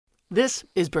This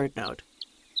is BirdNote.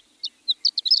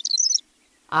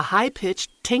 A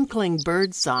high-pitched, tinkling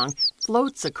bird song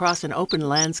floats across an open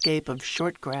landscape of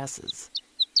short grasses.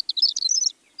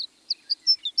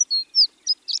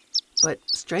 But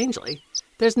strangely,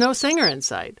 there's no singer in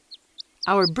sight.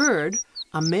 Our bird,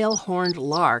 a male horned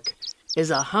lark, is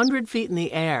 100 feet in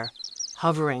the air,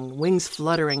 hovering, wings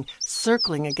fluttering,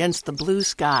 circling against the blue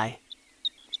sky.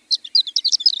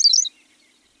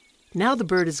 Now the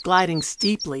bird is gliding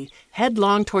steeply,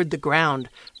 headlong toward the ground,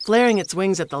 flaring its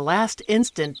wings at the last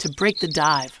instant to break the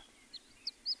dive.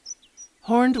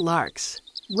 Horned larks,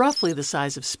 roughly the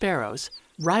size of sparrows,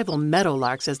 rival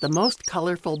meadowlarks as the most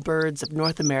colorful birds of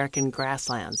North American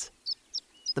grasslands.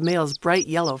 The male's bright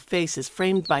yellow face is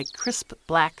framed by crisp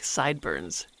black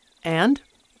sideburns. And,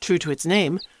 true to its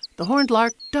name, the horned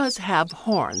lark does have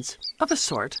horns, of a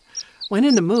sort. When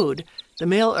in the mood, the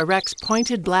male erects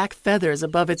pointed black feathers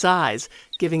above its eyes,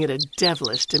 giving it a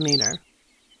devilish demeanor.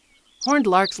 Horned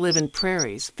larks live in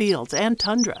prairies, fields, and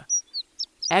tundra.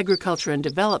 Agriculture and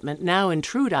development now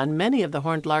intrude on many of the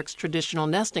horned lark's traditional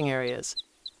nesting areas.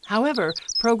 However,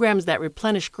 programs that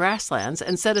replenish grasslands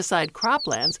and set aside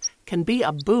croplands can be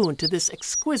a boon to this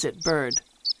exquisite bird.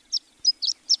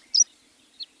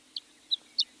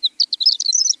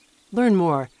 Learn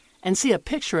more and see a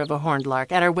picture of a horned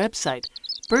lark at our website,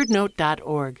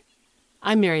 birdnote.org.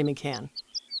 I'm Mary McCann.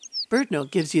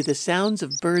 BirdNote gives you the sounds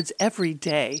of birds every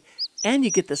day, and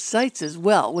you get the sights as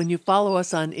well when you follow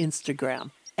us on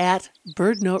Instagram,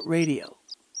 @BirdNoteRadio.